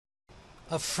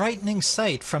A frightening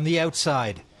sight from the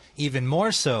outside, even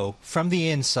more so from the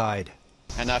inside.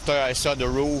 And after I saw the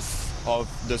roof of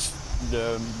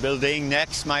the building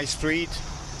next my street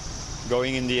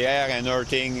going in the air and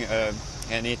hurting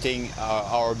and hitting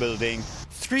our building.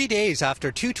 3 days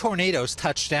after 2 tornadoes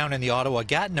touched down in the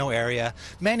Ottawa-Gatineau area,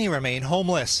 many remain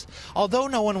homeless. Although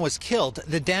no one was killed,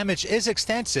 the damage is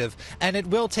extensive and it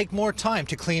will take more time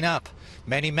to clean up.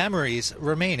 Many memories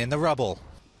remain in the rubble.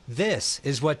 This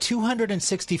is what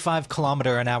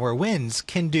 265-kilometer-an-hour winds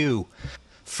can do.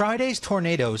 Friday's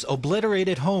tornadoes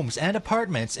obliterated homes and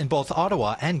apartments in both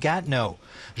Ottawa and Gatineau.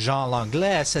 Jean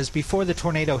Langlais says before the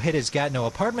tornado hit his Gatineau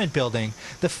apartment building,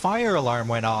 the fire alarm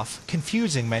went off,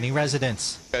 confusing many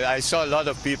residents. I saw a lot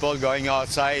of people going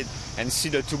outside and see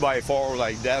the 2x4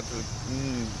 like that.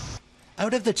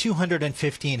 Out of the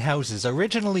 215 houses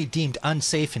originally deemed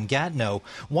unsafe in Gatineau,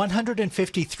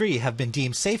 153 have been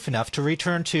deemed safe enough to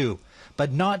return to.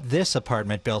 But not this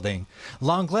apartment building.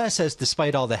 Langlais says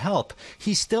despite all the help,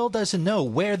 he still doesn't know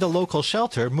where the local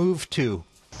shelter moved to.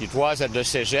 It was at the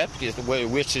Cégep,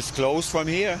 which is closed from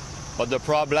here. But the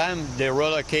problem, they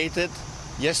relocated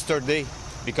yesterday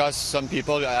because some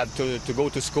people had to go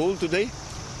to school today.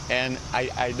 And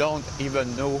I don't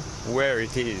even know where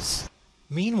it is.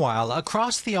 Meanwhile,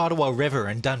 across the Ottawa River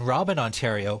in Dunrobin,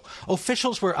 Ontario,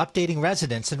 officials were updating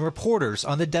residents and reporters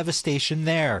on the devastation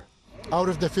there. Out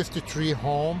of the 53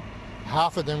 homes,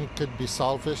 half of them could be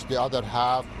salvaged. The other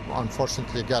half,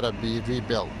 unfortunately, got to be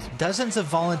rebuilt. Dozens of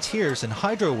volunteers and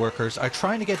hydro workers are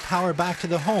trying to get power back to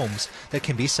the homes that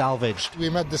can be salvaged. We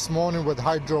met this morning with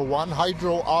Hydro One.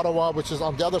 Hydro Ottawa, which is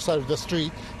on the other side of the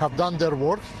street, have done their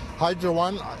work. Hydro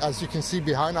One, as you can see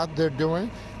behind us, they're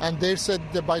doing. And they said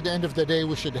that by the end of the day,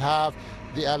 we should have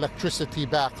the electricity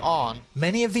back on.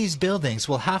 Many of these buildings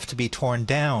will have to be torn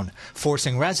down,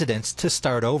 forcing residents to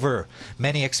start over.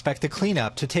 Many expect the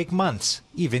cleanup to take months,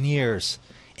 even years.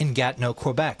 In Gatineau,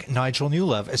 Quebec, Nigel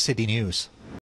Newlove, City News.